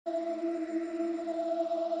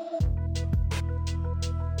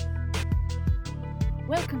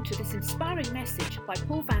Welcome to this inspiring message by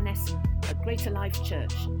Paul Van Essen at Greater Life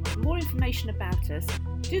Church. For more information about us,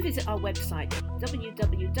 do visit our website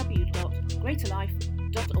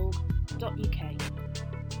www.greaterlife.org.uk.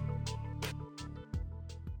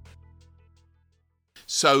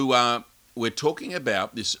 So we're talking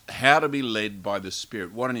about this, how to be led by the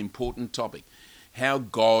Spirit. What an important topic. How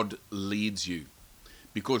God leads you.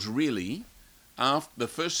 Because really, the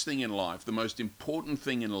first thing in life, the most important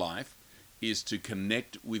thing in life, is to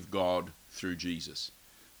connect with God through Jesus.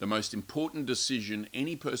 The most important decision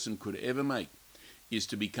any person could ever make is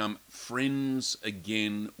to become friends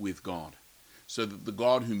again with God. So that the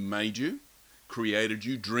God who made you, created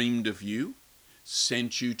you, dreamed of you,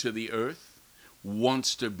 sent you to the earth,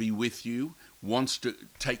 wants to be with you, wants to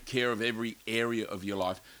take care of every area of your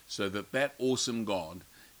life, so that that awesome God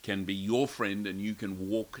can be your friend and you can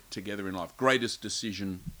walk together in life. Greatest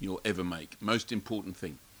decision you'll ever make. Most important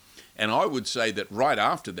thing. And I would say that right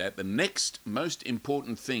after that, the next most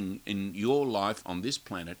important thing in your life on this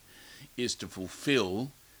planet is to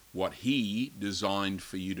fulfill what He designed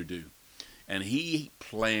for you to do. And He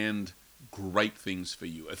planned great things for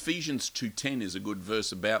you. Ephesians 2:10 is a good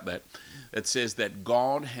verse about that. It says that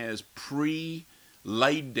God has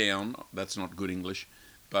laid down, that's not good English,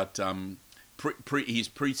 but He's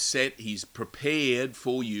preset, He's prepared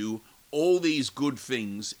for you all these good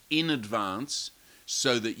things in advance,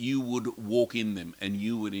 so that you would walk in them and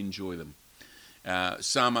you would enjoy them.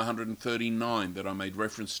 Psalm 139 that I made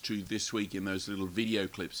reference to this week in those little video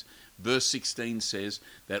clips, verse 16 says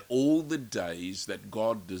that all the days that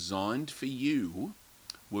God designed for you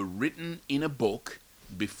were written in a book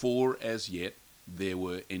before as yet there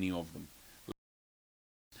were any of them.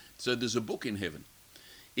 So there's a book in heaven.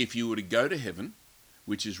 If you were to go to heaven,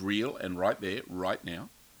 which is real and right there, right now,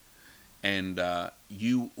 and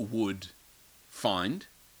you would find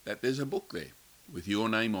that there's a book there with your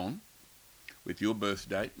name on, with your birth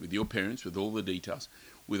date, with your parents, with all the details,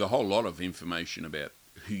 with a whole lot of information about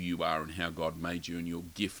who you are and how God made you and your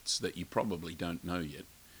gifts that you probably don't know yet.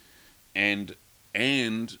 And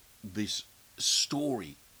this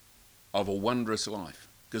story of a wondrous life.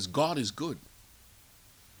 Because God is good.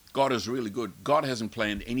 God is really good. God hasn't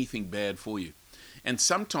planned anything bad for you. And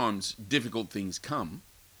sometimes difficult things come,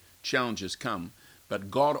 challenges come, but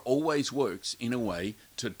God always works in a way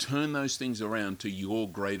to turn those things around to your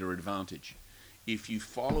greater advantage. If you're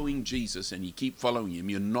following Jesus and you keep following Him,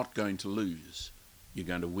 you're not going to lose. You're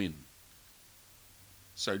going to win.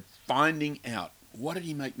 So finding out, what did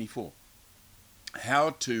He make me for?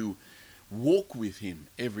 How to walk with Him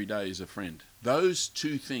every day as a friend. Those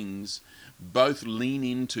two things both lean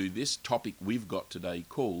into this topic we've got today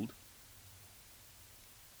called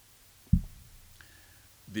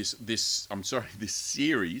this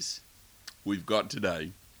series we've got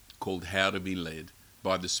today called How to be Led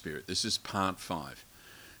by the Spirit. This is part 5.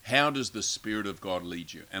 How does the Spirit of God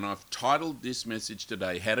lead you? And I've titled this message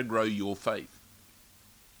today, How to Grow Your Faith.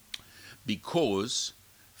 Because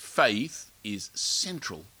faith is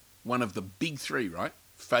central. One of the big three, right?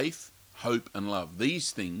 Faith, hope, and love.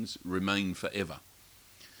 These things remain forever.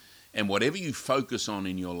 And whatever you focus on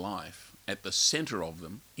in your life, at the center of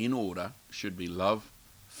them, in order, should be love,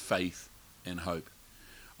 faith, and hope.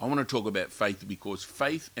 I want to talk about faith because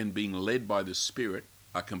faith and being led by the Spirit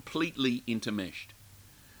are completely intermeshed.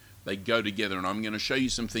 They go together, and I'm going to show you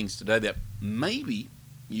some things today that maybe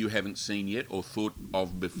you haven't seen yet or thought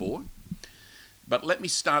of before. But let me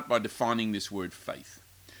start by defining this word faith.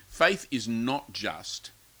 Faith is not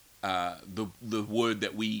just the word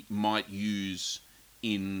that we might use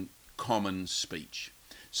in common speech.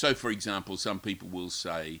 So, for example, some people will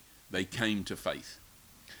say they came to faith.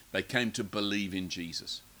 They came to believe in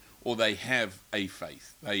Jesus, or they have a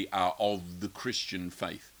faith. They are of the Christian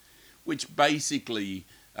faith, which basically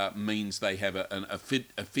means they have an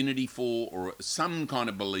affinity for or some kind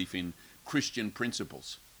of belief in Christian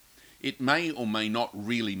principles. It may or may not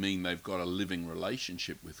really mean they've got a living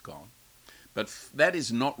relationship with God, but that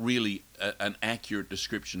is not really an accurate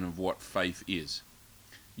description of what faith is.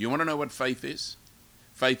 You want to know what faith is?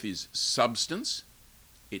 Faith is substance,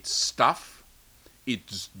 it's stuff,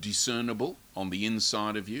 it's discernible on the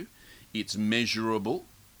inside of you. It's measurable.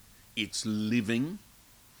 It's living.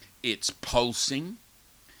 It's pulsing.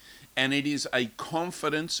 And it is a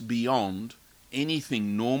confidence beyond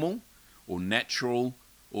anything normal or natural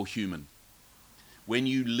or human. When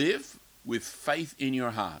you live with faith in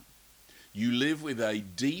your heart, you live with a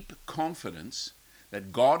deep confidence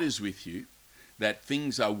that God is with you, that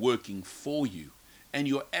things are working for you, and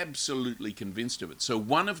you're absolutely convinced of it. So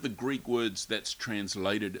one of the Greek words that's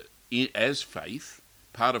translated as faith,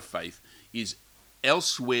 part of faith, is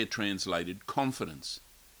elsewhere translated confidence.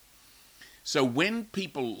 So when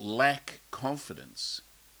people lack confidence,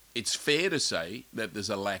 it's fair to say that there's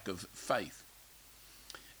a lack of faith.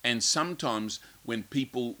 And sometimes when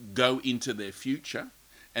people go into their future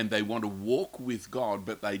and they want to walk with God,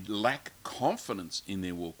 but they lack confidence in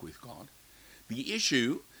their walk with God, the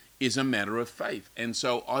issue is a matter of faith. And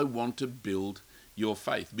so I want to build your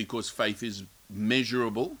faith, because faith is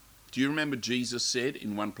measurable. Do you remember Jesus said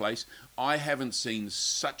in one place, I haven't seen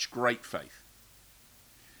such great faith.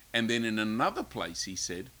 And then in another place he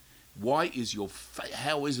said,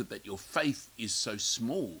 how is it that your faith is so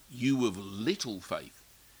small? You have little faith.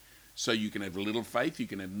 So you can have little faith, you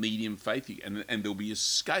can have medium faith, and there'll be a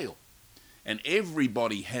scale. And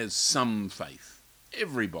everybody has some faith.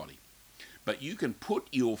 Everybody. But you can put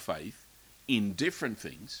your faith in different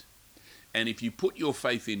things. And if you put your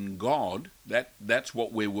faith in God, that's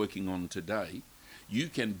what we're working on today, you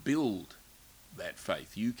can build that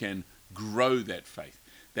faith. You can grow that faith.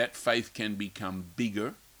 That faith can become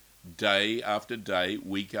bigger day after day,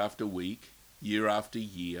 week after week, year after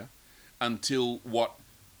year, until what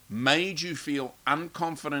made you feel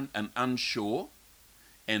unconfident and unsure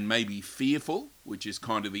and maybe fearful, which is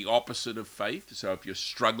kind of the opposite of faith. So if you're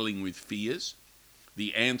struggling with fears,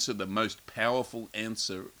 the most powerful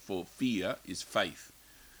answer for fear is faith.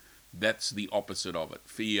 That's the opposite of it.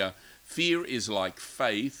 Fear is like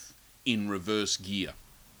faith in reverse gear.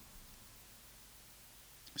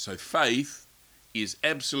 So faith is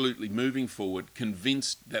absolutely moving forward,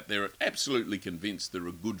 absolutely convinced there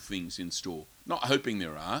are good things in store. Not hoping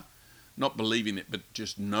there are, not believing it, but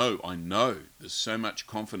just I know. There's so much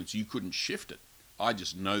confidence, you couldn't shift it. I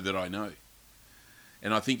just know that I know.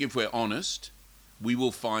 And I think if we're honest, we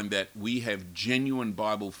will find that we have genuine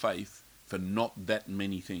Bible faith for not that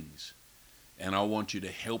many things. And I want you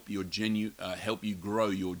to help you grow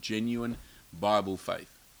your genuine Bible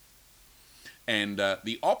faith. And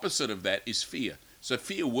the opposite of that is fear. So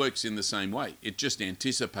fear works in the same way. It just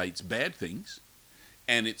anticipates bad things,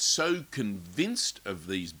 and it's so convinced of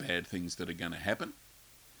these bad things that are going to happen.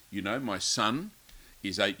 You know, my son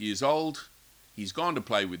is 8 years old. He's gone to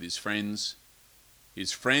play with his friends.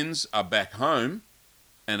 His friends are back home,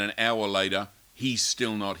 and an hour later, he's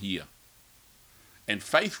still not here. And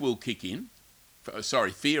faith will kick in.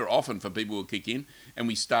 Fear often for people will kick in, and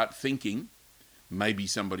we start thinking, maybe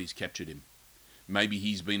somebody's captured him. Maybe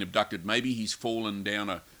he's been abducted. Maybe he's fallen down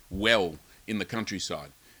a well in the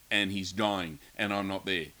countryside and he's dying and I'm not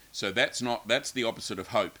there. So that's the opposite of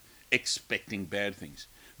hope, expecting bad things.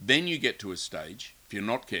 Then you get to a stage, if you're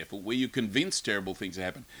not careful, where you're convinced terrible things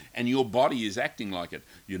happen and your body is acting like it.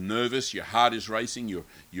 You're nervous, your heart is racing, your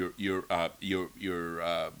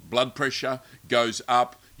blood pressure goes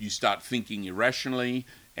up, you start thinking irrationally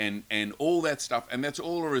and all that stuff, and that's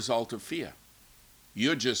all a result of fear.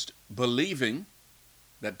 You're just believing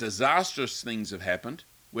that disastrous things have happened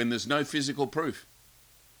when there's no physical proof.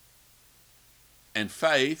 And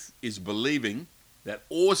faith is believing that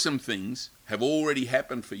awesome things have already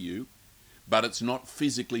happened for you, but it's not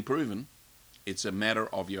physically proven. It's a matter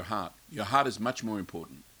of your heart. Your heart is much more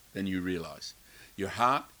important than you realize. Your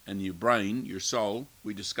heart and your brain, your soul,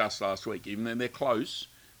 we discussed last week, even though they're close,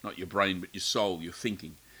 not your brain, but your soul, your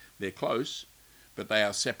thinking, they're close, but they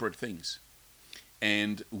are separate things.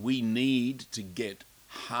 And we need to get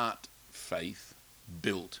heart faith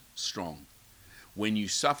built strong. When you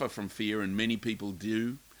suffer from fear, and many people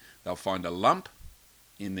do, they'll find a lump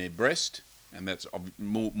in their breast, and that's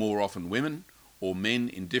more often women or men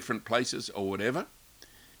in different places or whatever.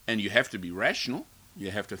 And you have to be rational.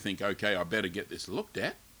 You have to think, okay, I better get this looked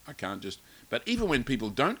at. I can't just... But even when people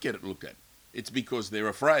don't get it looked at, it's because they're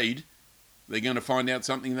afraid they're going to find out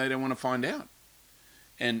something they don't want to find out.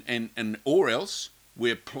 Or else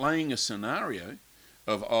we're playing a scenario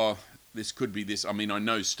of, this could be this. I mean, I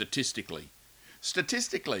know statistically,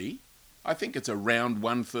 I think it's around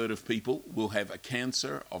 1/3 of people will have a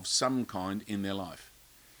cancer of some kind in their life.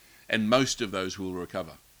 And most of those will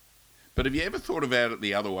recover. But have you ever thought about it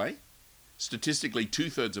the other way? Statistically,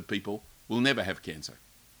 2/3 of people will never have cancer.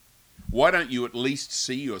 Why don't you at least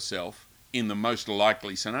see yourself in the most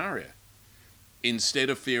likely scenario? Instead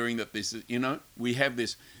of fearing that this is, we have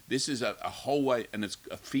this is a whole way, and it's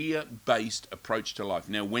a fear-based approach to life.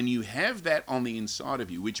 Now, when you have that on the inside of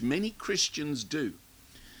you, which many Christians do,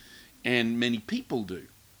 and many people do,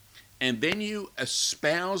 and then you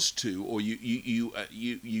espouse to, or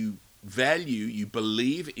you value, you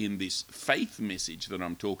believe in this faith message that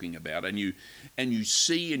I'm talking about, and you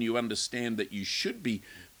see and you understand that you should be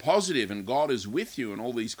positive and God is with you and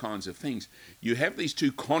all these kinds of things, you have these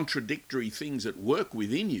two contradictory things at work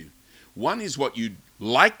within you. One is what you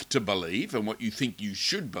like to believe and what you think you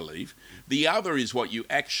should believe. The other is what you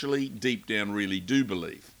actually deep down really do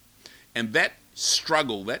believe. And that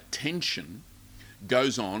struggle, that tension,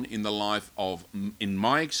 goes on in the life of, in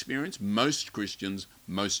my experience, most Christians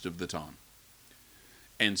most of the time.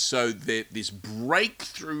 And so this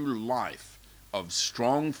breakthrough life of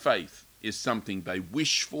strong faith is something they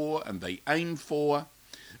wish for and they aim for,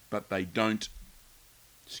 but they don't,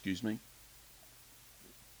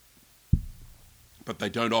 but they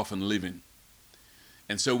don't often live in.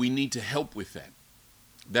 And so we need to help with that.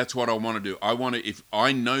 That's what I want to do. If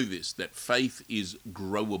I know this, that faith is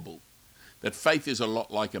growable, that faith is a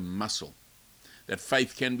lot like a muscle, that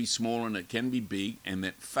faith can be small and it can be big, and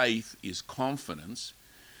that faith is confidence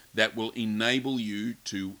that will enable you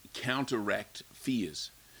to counteract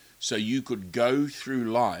fears. So you could go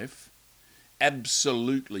through life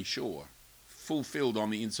absolutely sure, fulfilled on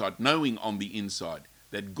the inside, knowing on the inside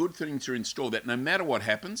that good things are in store, that no matter what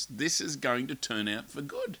happens, this is going to turn out for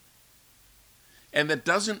good. And that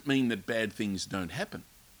doesn't mean that bad things don't happen.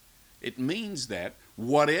 It means that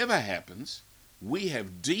whatever happens, we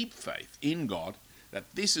have deep faith in God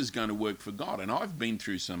that this is going to work for God. And I've been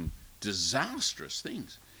through some disastrous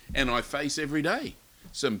things, and I face every day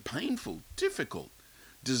some painful, difficult,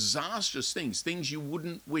 disastrous things you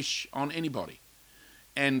wouldn't wish on anybody.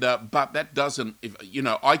 And but that doesn't,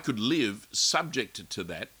 I could live subject to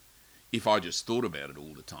that if I just thought about it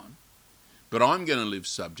all the time. But I'm going to live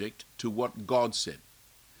subject to what God said.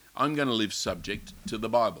 I'm going to live subject to the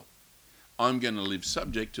Bible. I'm going to live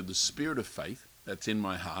subject to the spirit of faith that's in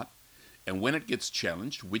my heart. And when it gets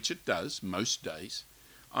challenged, which it does most days,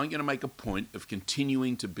 I'm going to make a point of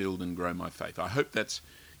continuing to build and grow my faith. I hope that's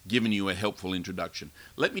given you a helpful introduction.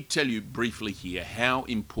 Let me tell you briefly here how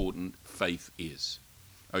important faith is.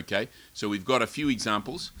 Okay, so we've got a few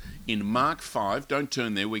examples. In Mark 5, don't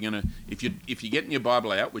turn there, we're going to, if you're getting your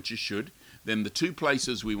Bible out, which you should, then the two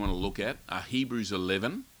places we want to look at are Hebrews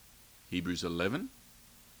 11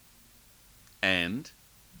 and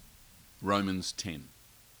Romans 10.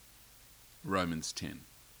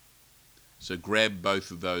 So grab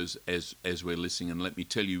both of those as we're listening, and let me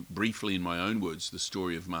tell you briefly in my own words the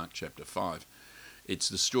story of Mark chapter 5. It's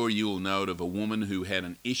the story, you will know it, of a woman who had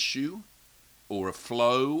an issue or a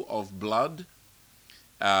flow of blood,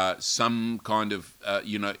 some kind of,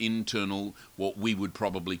 internal, what we would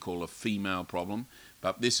probably call a female problem.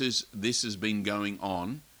 But this has been going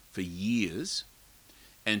on for years,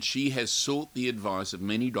 and she has sought the advice of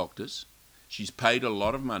many doctors. She's paid a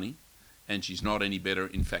lot of money, and she's not any better.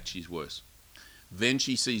 In fact, she's worse. Then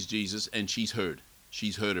she sees Jesus, and she's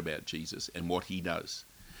heard about Jesus and what he does.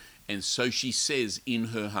 And so she says in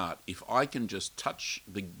her heart, if I can just touch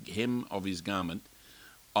the hem of his garment,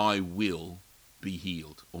 I will be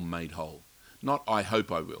healed or made whole. Not I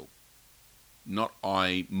hope I will. Not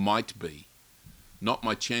I might be. Not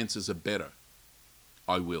my chances are better.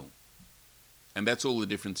 I will. And that's all the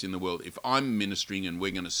difference in the world. If I'm ministering, and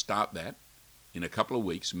we're going to start that in a couple of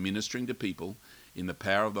weeks, ministering to people in the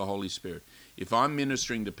power of the Holy Spirit. If I'm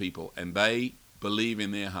ministering to people and they believe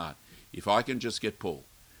in their heart, if I can just get Paul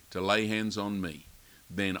to lay hands on me,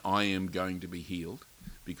 then I am going to be healed,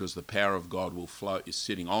 because the power of God is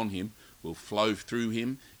sitting on him, will flow through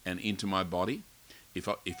him and into my body.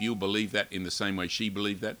 If you believe that in the same way she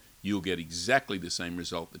believed that, you'll get exactly the same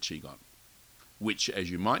result that she got, which,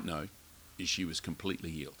 as you might know, is she was completely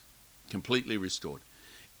healed, completely restored.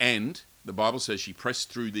 And the Bible says she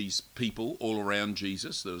pressed through these people all around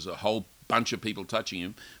Jesus. There was a whole bunch of people touching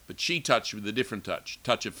him, but she touched with a different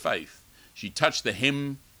touch of faith. She touched the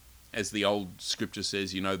hem, as the old scripture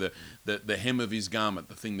says, the hem of his garment,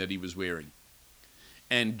 the thing that he was wearing.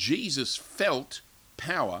 And Jesus felt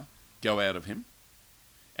power go out of him.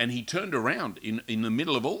 And he turned around in the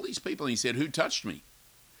middle of all these people and he said, who touched me?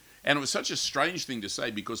 And it was such a strange thing to say,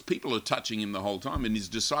 because people are touching him the whole time, and his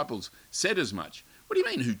disciples said as much. What do you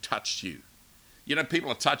mean, who touched you?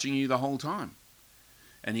 People are touching you the whole time.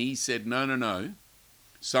 And he said, no.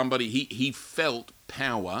 Somebody, he felt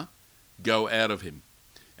power go out of him.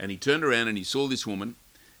 And he turned around and he saw this woman,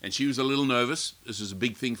 and she was a little nervous. This was a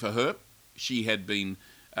big thing for her. She had been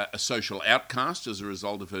a social outcast as a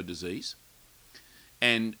result of her disease.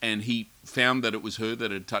 And he found that it was her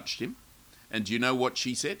that had touched him. And do you know what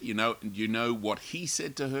she said? Do you know what he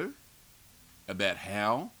said to her about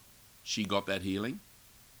how she got that healing?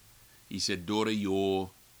 He said, daughter,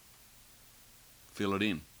 fill it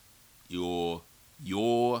in.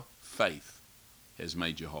 Your faith has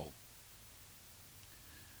made you whole.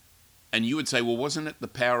 And you would say, well, wasn't it the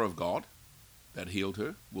power of God that healed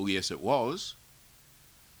her? Well, yes, it was.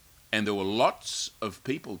 And there were lots of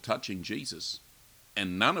people touching Jesus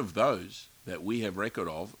And none of those that we have record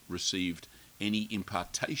of received any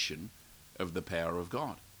impartation of the power of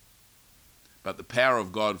God. But the power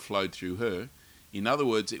of God flowed through her. In other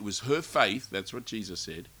words, it was her faith, that's what Jesus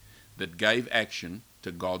said, that gave action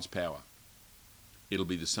to God's power. It'll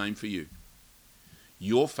be the same for you.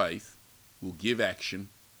 Your faith will give action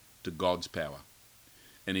to God's power.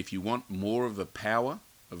 And if you want more of the power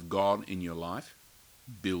of God in your life,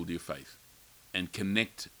 build your faith and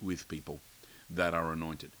connect with people that are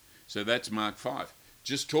anointed. So that's Mark 5.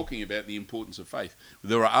 Just talking about the importance of faith.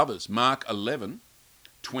 There are others. Mark 11,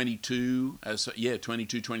 22,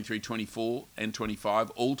 23, 24, and 25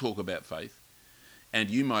 all talk about faith. And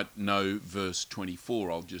you might know verse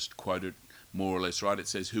 24. I'll just quote it more or less right. It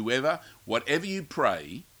says, whatever you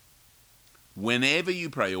pray, whenever you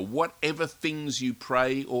pray, or whatever things you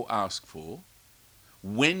pray or ask for,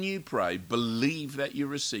 when you pray, believe that you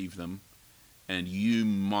receive them and you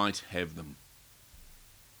might have them.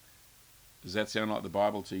 Does that sound like the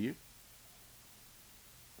Bible to you?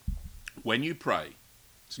 When you pray,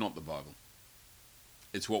 it's not the Bible.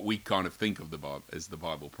 It's what we kind of think of the Bible as the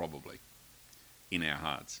Bible, probably, in our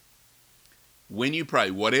hearts. When you pray,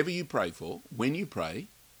 whatever you pray for, when you pray,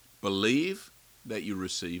 believe that you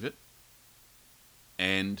receive it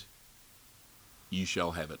and you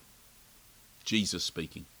shall have it. Jesus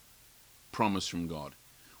speaking. Promise from God.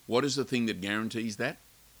 What is the thing that guarantees that?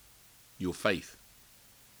 Your faith.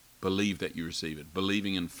 Believe that you receive it.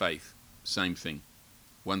 Believing and faith, same thing.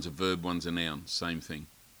 One's a verb, one's a noun, same thing.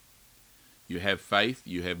 You have faith,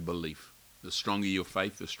 you have belief. The stronger your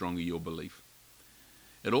faith, the stronger your belief.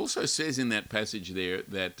 It also says in that passage there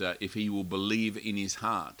that if he will believe in his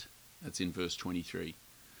heart, that's in verse 23.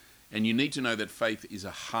 And you need to know that faith is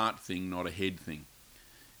a heart thing, not a head thing.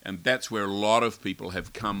 And that's where a lot of people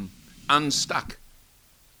have come unstuck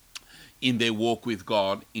in their walk with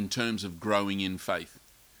God in terms of growing in faith.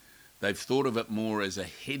 They've thought of it more as a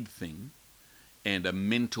head thing and a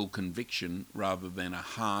mental conviction rather than a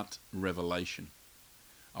heart revelation.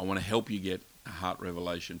 I want to help you get a heart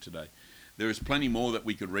revelation today. There is plenty more that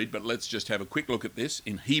we could read, but let's just have a quick look at this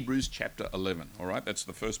in Hebrews chapter 11. All right, that's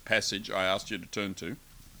the first passage I asked you to turn to.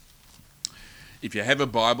 If you have a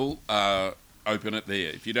Bible, open it there.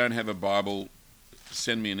 If you don't have a Bible,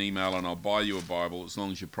 send me an email and I'll buy you a Bible as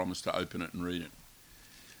long as you promise to open it and read it.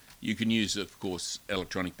 You can use, of course,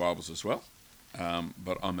 electronic Bibles as well,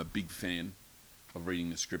 but I'm a big fan of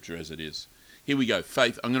reading the scripture as it is. Here we go,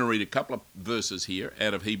 faith. I'm going to read a couple of verses here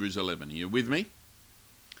out of Hebrews 11. Are you with me?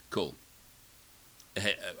 Cool.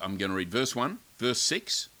 I'm going to read verse 1, verse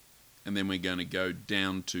 6, and then we're going to go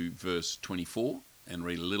down to verse 24 and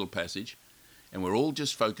read a little passage, and we're all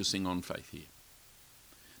just focusing on faith here.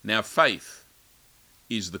 Now, faith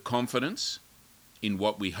is the confidence in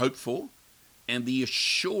what we hope for, and the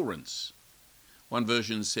assurance. One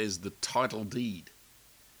version says the title deed.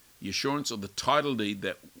 The assurance of the title deed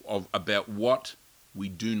about what we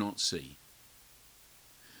do not see.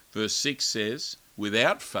 Verse 6 says,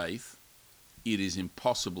 without faith, it is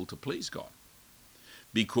impossible to please God,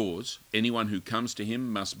 because anyone who comes to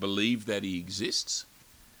him must believe that he exists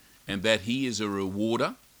and that he is a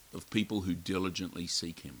rewarder of people who diligently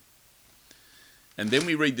seek him. And then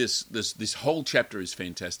we read this whole chapter is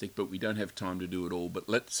fantastic, but we don't have time to do it all. But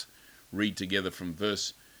let's read together from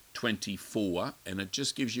verse 24, and it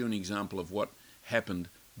just gives you an example of what happened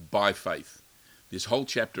by faith. This whole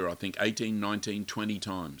chapter, I think 18, 19, 20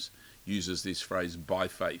 times, uses this phrase, by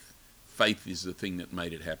faith. Faith is the thing that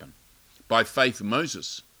made it happen. By faith,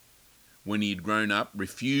 Moses, when he had grown up,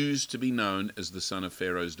 refused to be known as the son of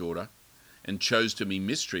Pharaoh's daughter and chose to be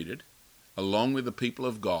mistreated along with the people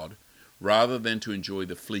of God rather than to enjoy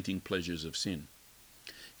the fleeting pleasures of sin.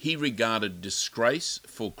 He regarded disgrace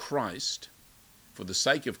for Christ, for the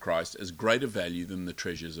sake of Christ, as greater value than the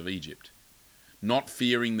treasures of Egypt, not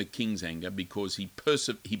fearing the king's anger because he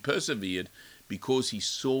persevered because he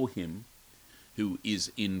saw him who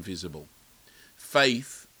is invisible.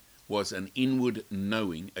 Faith was an inward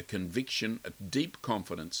knowing, a conviction, a deep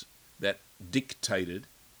confidence that dictated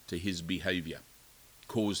to his behavior,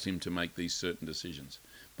 caused him to make these certain decisions.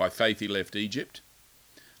 By faith he left Egypt.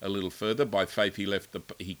 A little further, by faith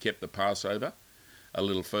he kept the Passover. A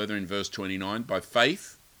little further in verse 29, by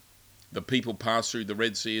faith the people passed through the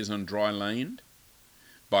Red Sea as on dry land.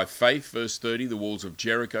 By faith, verse 30, the walls of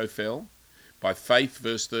Jericho fell. By faith,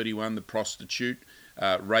 verse 31, the prostitute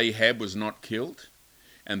Rahab was not killed.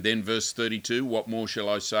 And then verse 32, what more shall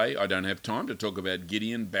I say? I don't have time to talk about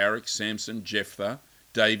Gideon, Barak, Samson, Jephthah,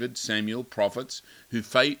 David, Samuel, prophets, who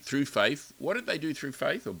through faith, what did they do through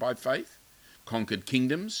faith or by faith? Conquered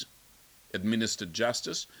kingdoms, administered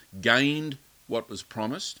justice, gained what was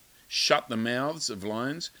promised, shut the mouths of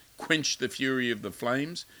lions, quench the fury of the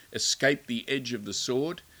flames, escape the edge of the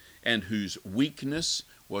sword, and whose weakness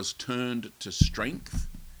was turned to strength.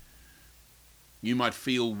 You might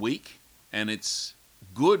feel weak, and it's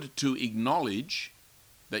good to acknowledge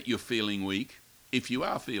that you're feeling weak if you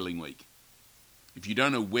are feeling weak. If you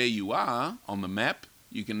don't know where you are on the map,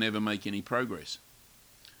 you can never make any progress.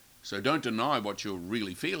 So don't deny what you're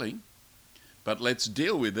really feeling, but let's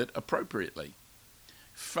deal with it appropriately.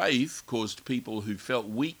 Faith caused people who felt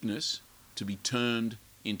weakness to be turned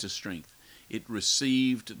into strength. It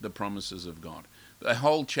received the promises of God. The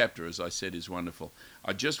whole chapter, as I said, is wonderful.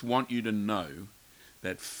 I just want you to know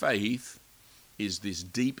that faith is this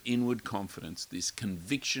deep inward confidence, this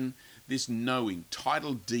conviction, this knowing,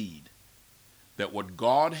 title deed, that what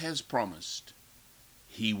God has promised,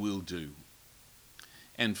 He will do.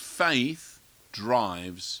 And faith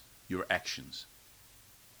drives your actions.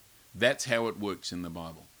 That's how it works in the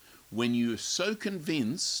Bible. When you're so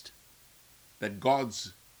convinced that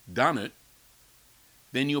God's done it,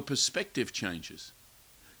 then your perspective changes.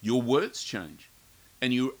 Your words change.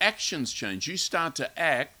 And your actions change. You start to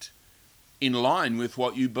act in line with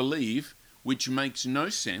what you believe, which makes no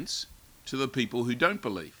sense to the people who don't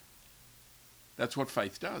believe. That's what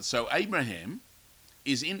faith does. So Abraham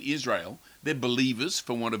is in Israel. They're believers,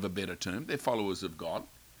 for want of a better term. They're followers of God.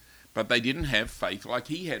 But they didn't have faith like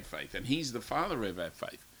he had faith. And he's the father of our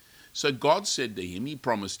faith. So God said to him, he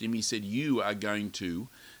promised him, he said, you are going to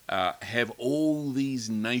have all these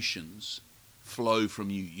nations flow from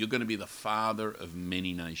you. You're going to be the father of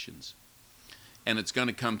many nations. And it's going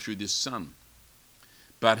to come through this son.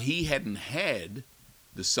 But he hadn't had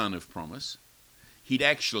the son of promise. He'd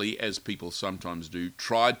actually, as people sometimes do,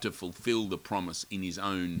 tried to fulfill the promise in his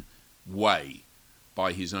own way,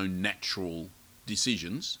 by his own natural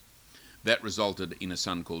decisions. That resulted in a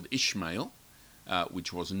son called Ishmael,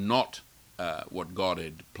 which was not what God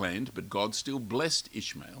had planned, but God still blessed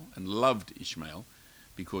Ishmael and loved Ishmael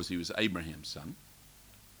because he was Abraham's son.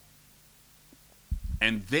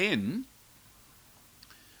 And then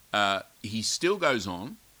he still goes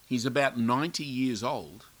on. He's about 90 years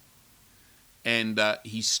old, and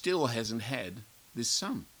he still hasn't had this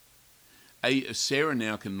son. Sarah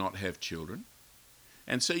now cannot have children.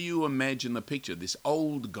 And so you imagine the picture, this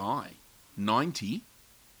old guy, 90,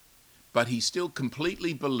 but he still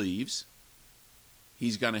completely believes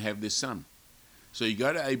he's going to have this son. So you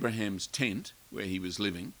go to Abraham's tent where he was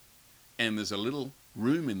living, and there's a little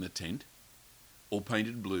room in the tent, all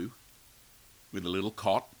painted blue, with a little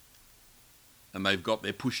cot, and they've got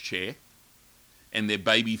their pushchair and their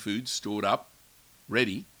baby food stored up,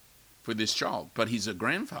 ready for this child. But he's a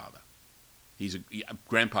grandfather. He's a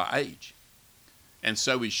grandpa age. And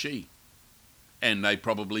so is she. And they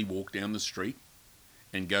probably walk down the street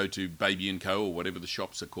and go to Baby & Co. or whatever the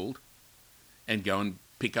shops are called and go and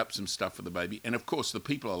pick up some stuff for the baby. And of course, the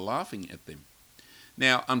people are laughing at them.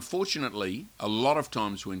 Now, unfortunately, a lot of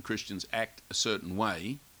times when Christians act a certain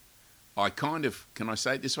way, can I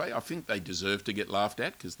say it this way? I think they deserve to get laughed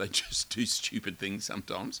at because they just do stupid things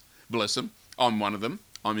sometimes. Bless them. I'm one of them.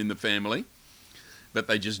 I'm in the family. But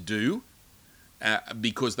they just do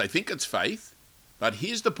because they think it's faith. But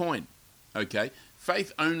here's the point, okay?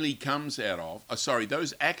 Faith only comes out of,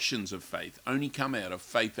 those actions of faith only come out of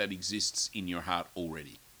faith that exists in your heart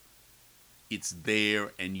already. It's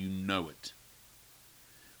there and you know it.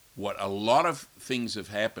 What a lot of things have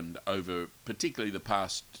happened over particularly the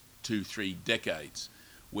past 2-3 decades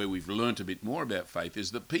where we've learnt a bit more about faith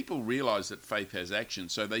is that people realize that faith has action.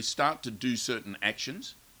 So they start to do certain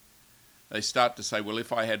actions. They start to say, well,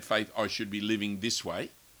 if I had faith, I should be living this way.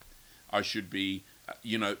 I should be,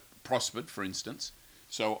 prospered, for instance.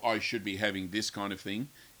 So I should be having this kind of thing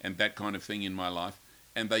and that kind of thing in my life.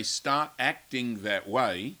 And they start acting that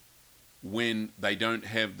way when they don't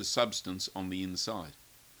have the substance on the inside.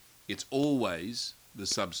 It's always the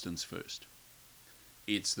substance first.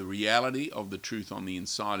 It's the reality of the truth on the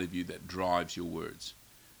inside of you that drives your words.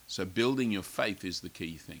 So building your faith is the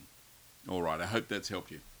key thing. All right, I hope that's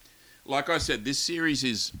helped you. Like I said, this series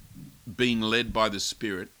is being led by the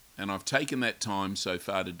Spirit, and I've taken that time so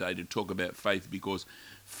far today to talk about faith because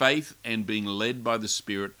faith and being led by the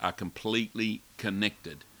Spirit are completely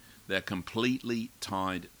connected. They're completely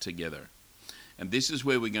tied together. And this is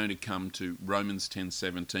where we're going to come to Romans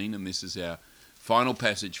 10:17, and this is our final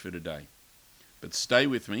passage for today. But stay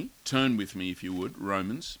with me, turn with me if you would,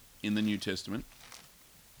 Romans in the New Testament.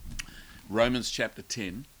 Romans chapter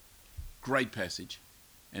 10, great passage,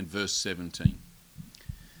 and verse 17.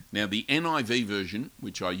 Now the NIV version,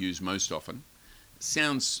 which I use most often,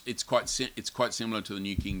 it's quite similar to the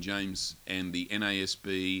New King James and the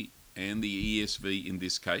NASB and the ESV in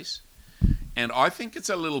this case. And I think it's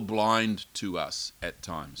a little blind to us at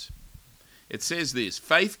times. It says this: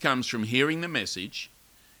 faith comes from hearing the message,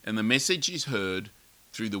 and the message is heard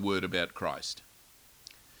through the word about Christ.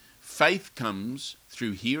 Faith comes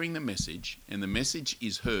through hearing the message, and the message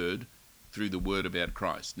is heard through the word about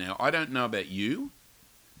Christ. Now, I don't know about you,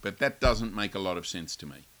 but that doesn't make a lot of sense to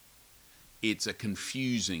me. It's a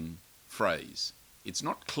confusing phrase. It's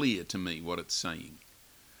not clear to me what it's saying.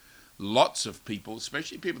 Lots of people,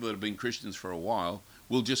 especially people that have been Christians for a while,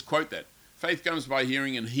 will just quote that. Faith comes by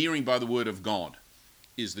hearing, and hearing by the word of God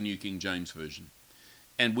is the New King James Version.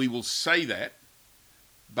 And we will say that,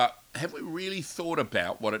 but have we really thought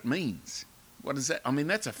about what it means? What is that? I mean,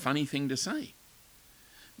 that's a funny thing to say.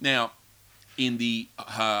 Now, in the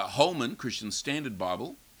Holman Christian Standard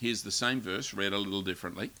Bible, here's the same verse, read a little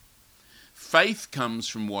differently. Faith comes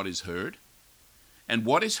from what is heard, and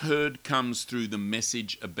what is heard comes through the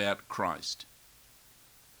message about Christ.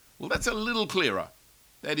 Well, that's a little clearer.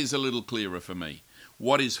 That is a little clearer for me.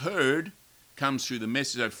 What is heard comes through the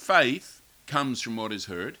message of faith, comes from what is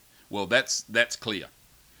heard. Well, that's clear.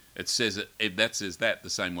 It says that says that the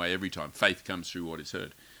same way every time. Faith comes through what is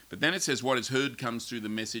heard. But then it says what is heard comes through the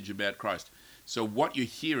message about Christ. So what you're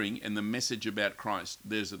hearing and the message about Christ,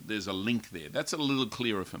 there's a link there. That's a little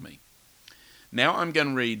clearer for me. Now I'm going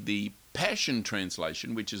to read the Passion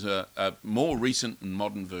Translation, which is a more recent and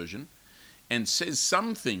modern version, and says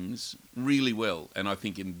some things really well. And I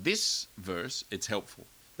think in this verse, it's helpful.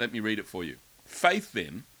 Let me read it for you. Faith,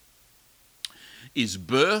 then, is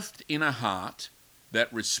birthed in a heart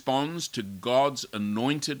that responds to God's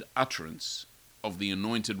anointed utterance of the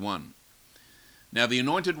Anointed One. Now, the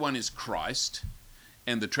Anointed One is Christ,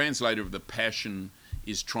 and the translator of the Passion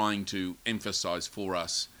is trying to emphasize for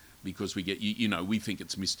us, because we get, we think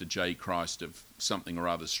it's Mr. J. Christ of something or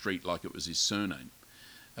other street, like it was his surname.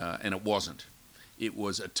 And it wasn't. It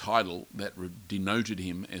was a title that denoted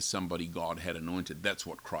him as somebody God had anointed. That's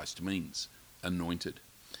what Christ means, anointed.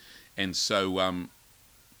 And so,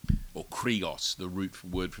 or krios, the root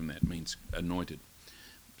word from that means anointed.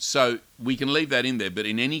 So we can leave that in there, but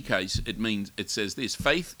in any case, it says this: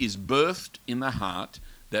 faith is birthed in the heart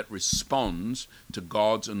that responds to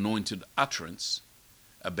God's anointed utterance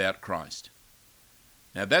about Christ.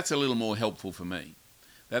 Now that's a little more helpful for me.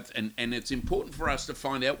 And it's important for us to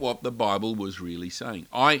find out what the Bible was really saying.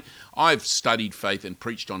 I've studied faith and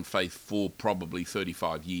preached on faith for probably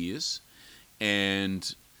 35 years,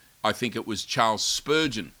 and I think it was Charles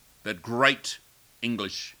Spurgeon, that great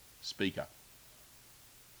English speaker,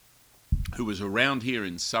 who was around here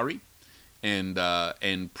in Surrey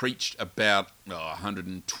and preached about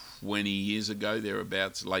 120 years ago,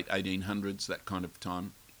 thereabouts, late 1800s, that kind of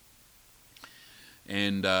time,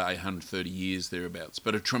 and 130 years thereabouts.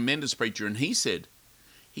 But a tremendous preacher, and he said,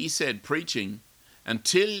 preaching,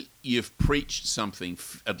 until you've preached something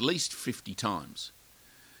at least 50 times,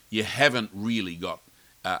 you haven't really got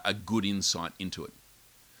a good insight into it.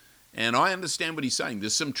 And I understand what he's saying.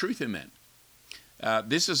 There's some truth in that.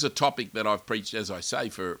 This is a topic that I've preached, as I say,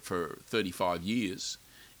 for 35 years,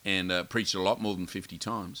 and preached a lot more than 50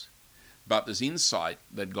 times. But there's insight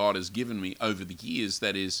that God has given me over the years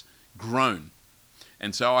that is grown.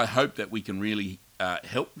 And so I hope that we can really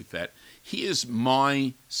help with that. Here's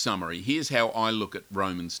my summary. Here's how I look at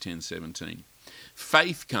Romans 10:17.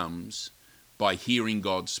 Faith comes by hearing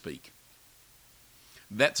God speak.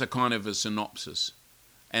 That's a kind of a synopsis.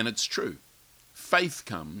 And it's true. Faith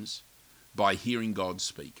comes by hearing God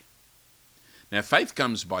speak. Now, faith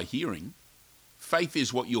comes by hearing. Faith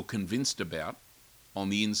is what you're convinced about on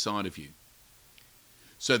the inside of you.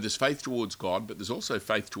 So there's faith towards God, but there's also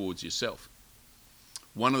faith towards yourself.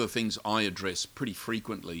 One of the things I address pretty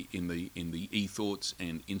frequently in the e-thoughts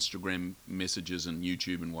and Instagram messages and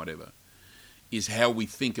YouTube and whatever is how we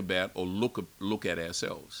think about or look at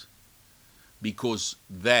ourselves, because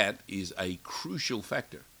that is a crucial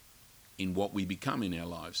factor in what we become in our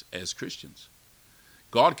lives as Christians.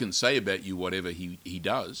 God can say about you whatever he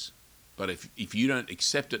does, but if you don't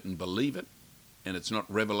accept it and believe it, and it's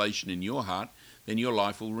not revelation in your heart, then your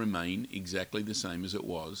life will remain exactly the same as it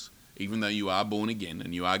was, even though you are born again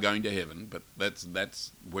and you are going to heaven, but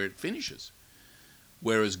that's where it finishes.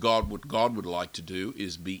 Whereas what God would like to do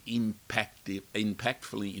is be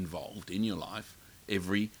impactfully involved in your life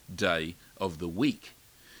every day of the week.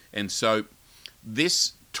 And so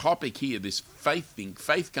this topic here, this faith thing,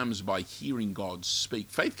 faith comes by hearing God speak.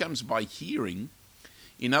 Faith comes by hearing.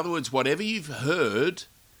 In other words, whatever you've heard,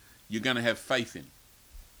 you're going to have faith in.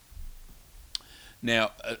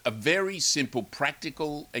 Now, a very simple,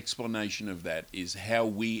 practical explanation of that is how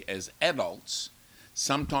we as adults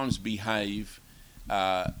sometimes behave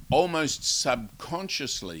almost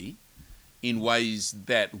subconsciously in ways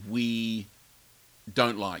that we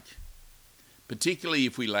don't like, particularly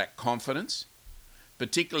if we lack confidence,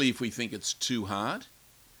 particularly if we think it's too hard,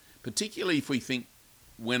 particularly if we think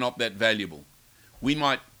we're not that valuable. We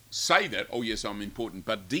might say that, oh yes, I'm important,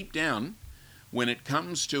 but deep down, when it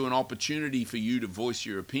comes to an opportunity for you to voice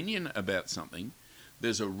your opinion about something,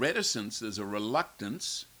 there's a reticence, there's a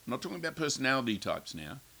reluctance. I'm not talking about personality types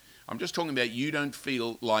now. I'm just talking about you don't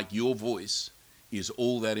feel like your voice is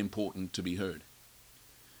all that important to be heard.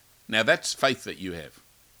 Now that's faith that you have,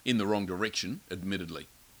 in the wrong direction, admittedly,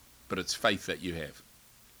 but it's faith that you have.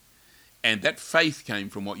 And that faith came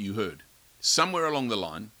from what you heard. Somewhere along the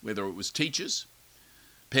line, whether it was teachers,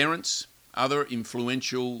 parents, other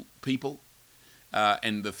influential people,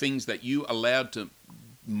 and the things that you allowed to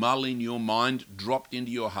mull in your mind dropped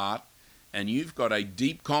into your heart, and you've got a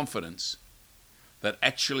deep confidence that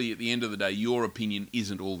actually at the end of the day your opinion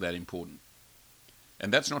isn't all that important.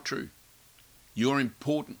 And that's not true. Your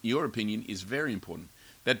opinion is very important.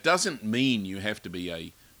 That doesn't mean you have to be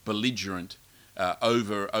a belligerent,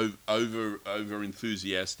 over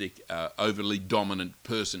enthusiastic, overly dominant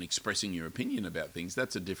person expressing your opinion about things.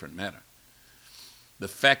 That's a different matter. The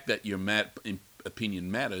fact that your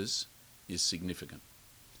opinion matters is significant.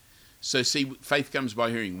 So see, faith comes by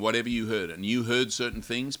hearing, whatever you heard. And you heard certain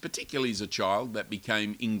things, particularly as a child, that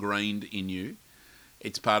became ingrained in you.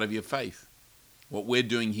 It's part of your faith. What we're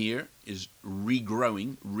doing here is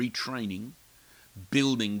regrowing, retraining,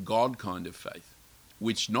 building God kind of faith,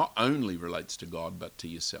 which not only relates to God, but to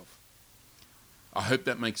yourself. I hope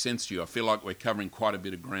that makes sense to you. I feel like we're covering quite a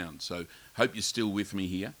bit of ground, so hope you're still with me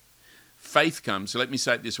here. Faith comes, so let me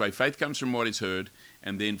say it this way, faith comes from what is heard,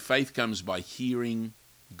 and then faith comes by hearing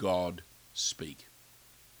God speak.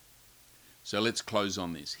 So let's close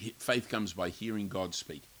on this. Faith comes by hearing God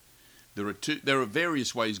speak. There are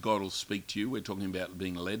various ways God will speak to you. We're talking about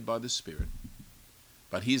being led by the Spirit.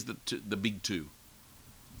 But here's the big two.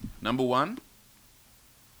 Number one,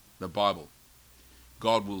 the Bible.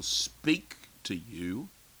 God will speak to you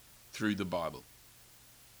through the Bible.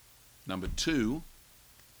 Number two,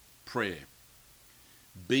 prayer.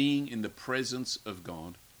 Being in the presence of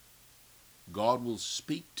God. God will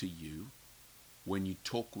speak to you when you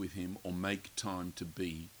talk with him or make time to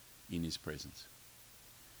be in his presence.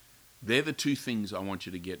 They're the two things I want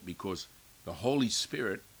you to get, because the Holy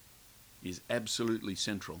Spirit is absolutely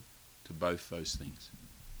central to both those things.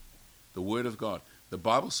 The Word of God. The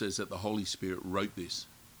Bible says that the Holy Spirit wrote this.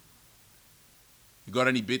 You got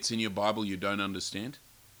any bits in your Bible you don't understand?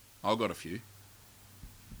 I've got a few.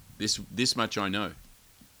 This much I know.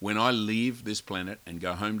 When I leave this planet and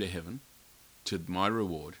go home to heaven, to my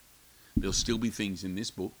reward, there'll still be things in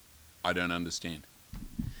this book I don't understand.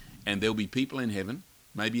 And there'll be people in heaven,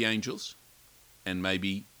 maybe angels, and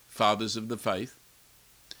maybe fathers of the faith,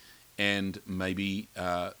 and maybe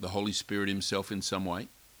the Holy Spirit himself in some way.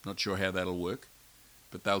 Not sure how that'll work,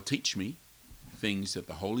 but they'll teach me things that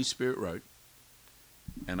the Holy Spirit wrote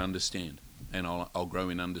and understand, and I'll grow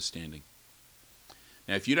in understanding.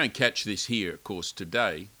 Now, if you don't catch this here, of course,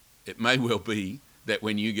 today, it may well be that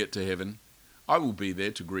when you get to heaven, I will be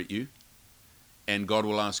there to greet you, and God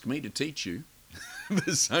will ask me to teach you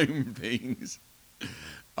the same things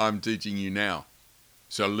I'm teaching you now.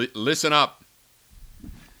 So listen up.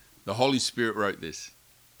 The Holy Spirit wrote this,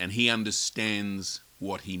 and he understands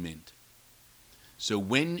what he meant. So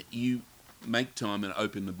when you make time and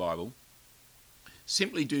open the Bible,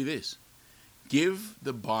 simply do this. Give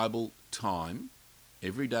the Bible time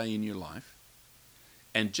every day in your life,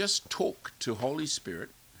 and just talk to Holy Spirit,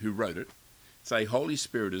 who wrote it. Say, Holy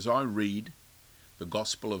Spirit, as I read the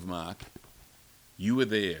Gospel of Mark, you were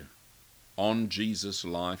there on Jesus'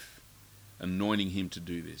 life, anointing him to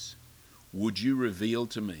do this. Would you reveal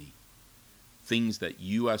to me things that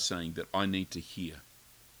you are saying that I need to hear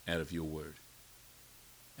out of your word?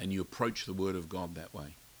 And you approach the word of God that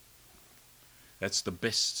way. That's the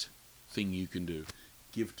best thing you can do.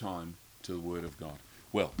 Give time to the word of God.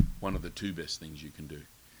 Well, one of the two best things you can do.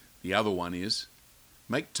 The other one is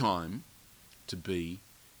make time to be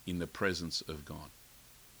in the presence of God.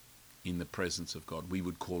 In the presence of God. We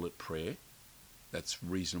would call it prayer. That's a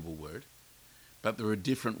reasonable word. But there are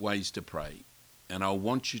different ways to pray. And I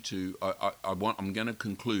want you to, I'm going to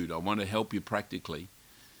conclude. I want to help you practically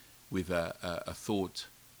with a thought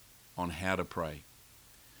on how to pray.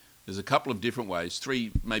 There's a couple of different ways,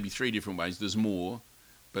 maybe three different ways. There's more,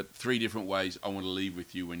 but three different ways I want to leave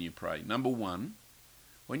with you when you pray. Number one,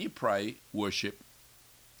 when you pray, worship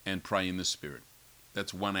and pray in the Spirit.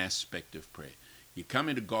 That's one aspect of prayer. You come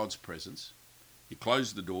into God's presence, you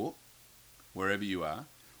close the door, wherever you are,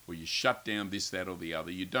 or you shut down this, that, or the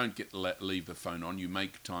other. You don't leave the phone on. You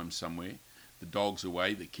make time somewhere. The dog's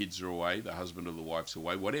away, the kids are away, the husband or the wife's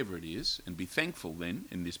away, whatever it is, and be thankful then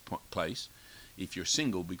in this place if you're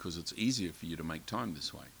single, because it's easier for you to make time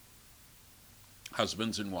this way.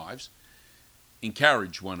 Husbands and wives,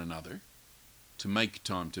 encourage one another to make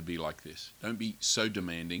time to be like this. Don't be so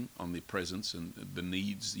demanding on the presence and the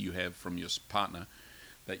needs you have from your partner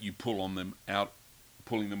that you pull on them out,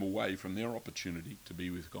 pulling them away from their opportunity to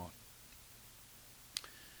be with God.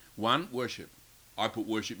 1, worship. I put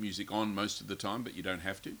worship music on most of the time, but you don't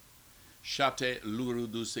have to. Shate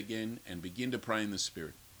lurudus again and begin to pray in the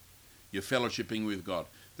Spirit. You're fellowshipping with God.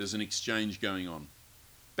 There's an exchange going on.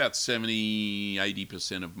 About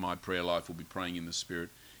 70-80% of my prayer life will be praying in the Spirit,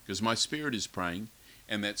 because my spirit is praying,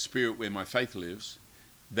 and that spirit where my faith lives,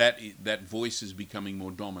 that voice is becoming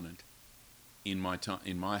more dominant in my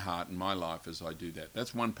heart and my life as I do that.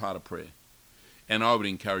 That's one part of prayer. And I would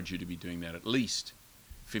encourage you to be doing that at least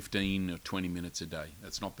 15 or 20 minutes a day.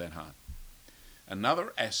 That's not that hard.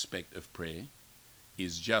 Another aspect of prayer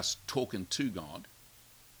is just talking to God,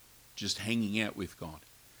 just hanging out with God.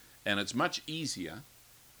 And it's much easier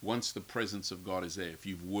once the presence of God is there. If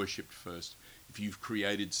you've worshipped first, if you've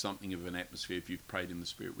created something of an atmosphere, if you've prayed in the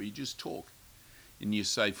Spirit, where you just talk. And you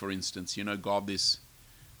say, for instance, God, this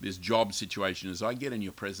job situation, as I get in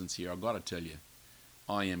your presence here, I've got to tell you,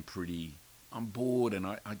 I'm bored, and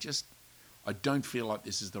I don't feel like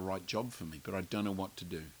this is the right job for me, but I don't know what to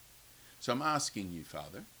do. So I'm asking you,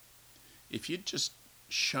 Father, if you'd just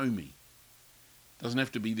show me. Doesn't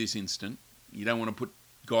have to be this instant. You don't want to put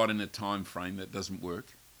God in a time frame. That doesn't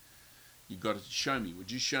work. You've got to show me.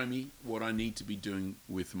 Would you show me what I need to be doing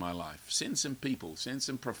with my life? Send some people. Send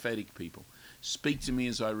some prophetic people. Speak to me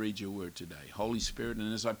as I read your word today. Holy Spirit,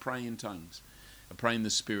 and as I pray in tongues, I pray in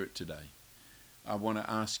the Spirit today. I want to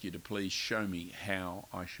ask you to please show me how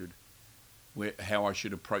I should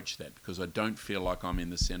approach that, because I don't feel like I'm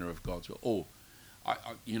in the center of God's will. Or,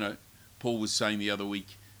 Paul was saying the other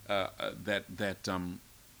week that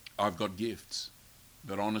I've got gifts,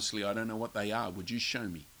 but honestly I don't know what they are. Would you show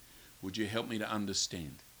me? Would you help me to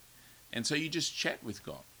understand? And so you just chat with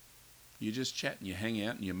God. You just chat and you hang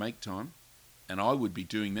out and you make time. And I would be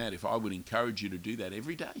doing that if I would encourage you to do that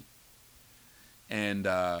every day. And,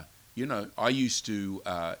 I used to,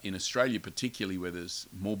 in Australia particularly, where there's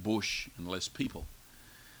more bush and less people,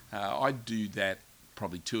 I'd do that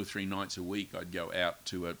probably 2 or 3 nights a week. I'd go out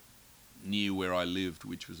to near where I lived,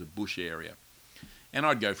 which was a bush area. And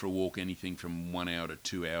I'd go for a walk, anything from 1 hour to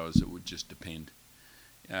 2 hours. It would just depend.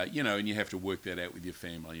 And you have to work that out with your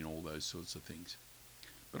family and all those sorts of things.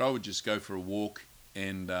 But I would just go for a walk,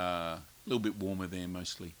 and a little bit warmer there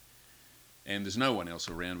mostly. And there's no one else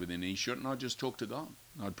around within earshot, and I'd just talk to God.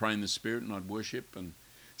 I'd pray in the Spirit and I'd worship, and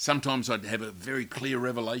sometimes I'd have a very clear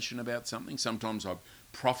revelation about something. Sometimes I'd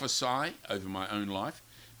prophesy over my own life,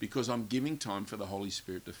 because I'm giving time for the Holy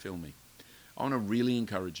Spirit to fill me. I want to really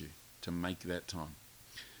encourage you to make that time.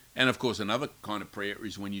 And of course, another kind of prayer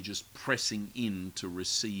is when you're just pressing in to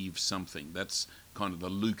receive something. That's kind of the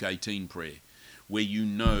Luke 18 prayer, where you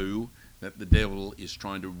know that the devil is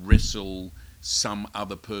trying to wrestle some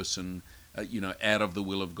other person, out of the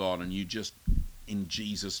will of God. And you just, in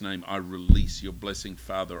Jesus' name, I release your blessing,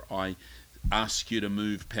 Father. I ask you to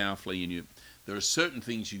move powerfully in you. There are certain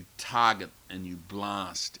things you target and you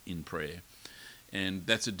blast in prayer. And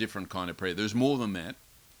that's a different kind of prayer. There's more than that.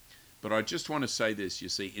 But I just want to say this, you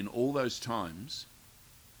see, in all those times,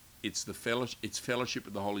 it's fellowship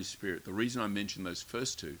with the Holy Spirit. The reason I mentioned those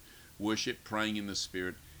first two, worship, praying in the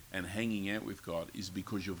Spirit, and hanging out with God, is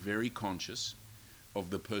because you're very conscious of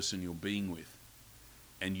the person you're being with.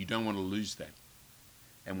 And you don't want to lose that.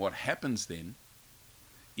 And what happens then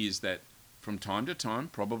is that from time to time,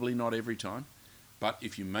 probably not every time, but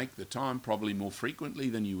if you make the time, probably more frequently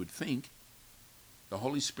than you would think, the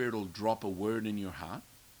Holy Spirit will drop a word in your heart.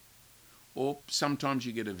 Or sometimes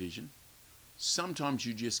you get a vision. Sometimes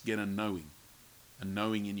you just get a knowing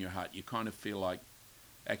in your heart. You kind of feel like,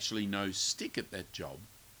 actually, no, stick at that job.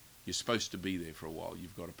 You're supposed to be there for a while.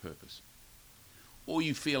 You've got a purpose. Or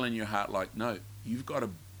you feel in your heart like, no, you've got to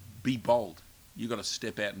be bold. You've got to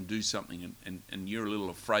step out and do something. And you're a little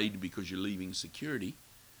afraid because you're leaving security,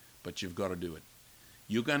 but you've got to do it.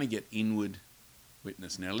 You're going to get inward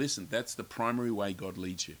witness. Now listen, that's the primary way God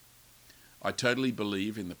leads you. I totally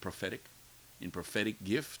believe in the prophetic, in prophetic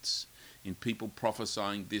gifts, in people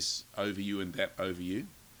prophesying this over you and that over you.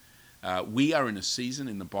 We are in a season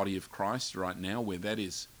in the body of Christ right now where that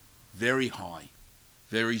is very high,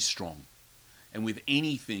 very strong. And with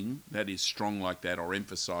anything that is strong like that or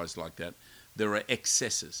emphasized like that, there are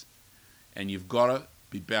excesses. And you've got to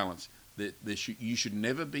be balanced. You should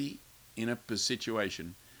never be in a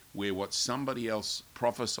situation where what somebody else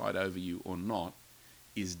prophesied over you or not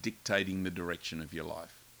is dictating the direction of your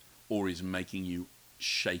life or is making you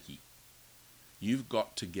shaky. You've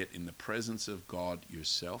got to get in the presence of God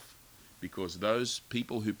yourself, because those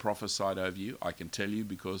people who prophesied over you, I can tell you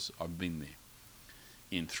because I've been there.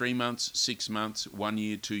 In 3 months, 6 months, 1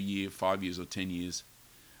 year, 2 years, 5 years or 10 years,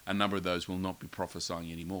 a number of those will not be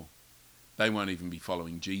prophesying anymore. They won't even be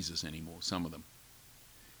following Jesus anymore, some of them.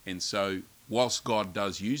 And so, whilst God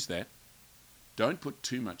does use that, don't put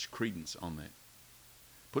too much credence on that.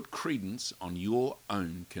 Put credence on your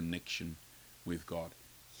own connection with God.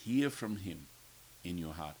 Hear from Him in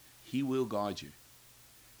your heart. He will guide you.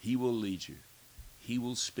 He will lead you. He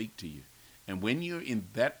will speak to you. And when you're in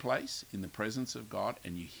that place, in the presence of God,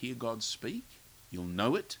 and you hear God speak, you'll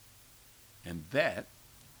know it. And that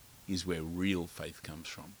is where real faith comes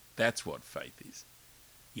from. That's what faith is.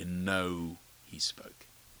 You know He spoke.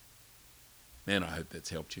 Man, I hope that's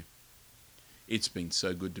helped you. It's been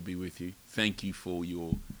so good to be with you. Thank you for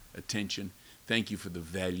your attention. Thank you for the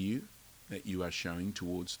value that you are showing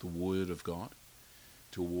towards the Word of God,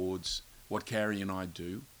 towards what Carrie and I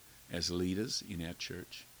do as leaders in our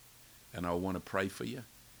church. And I want to pray for you.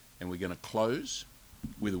 And we're going to close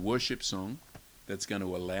with a worship song that's going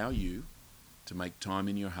to allow you to make time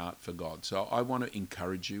in your heart for God. So I want to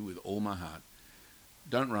encourage you with all my heart.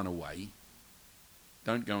 Don't run away.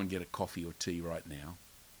 Don't go and get a coffee or tea right now.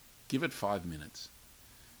 Give it 5 minutes,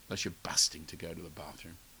 unless you're busting to go to the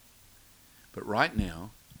bathroom. But right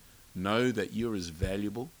now, know that you're as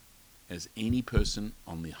valuable as any person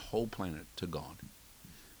on the whole planet to God.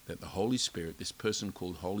 That the Holy Spirit, this person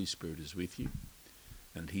called Holy Spirit, is with you,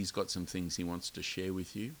 and He's got some things He wants to share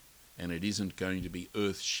with you, and it isn't going to be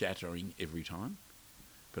earth-shattering every time,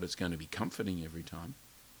 but it's going to be comforting every time,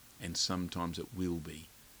 and sometimes it will be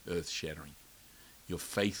earth-shattering. Your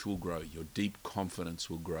faith will grow, your deep confidence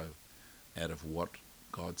will grow out of what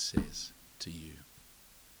God says to you.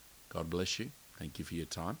 God bless you. Thank you for your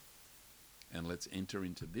time. And let's enter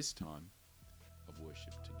into this time of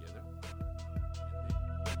worship together.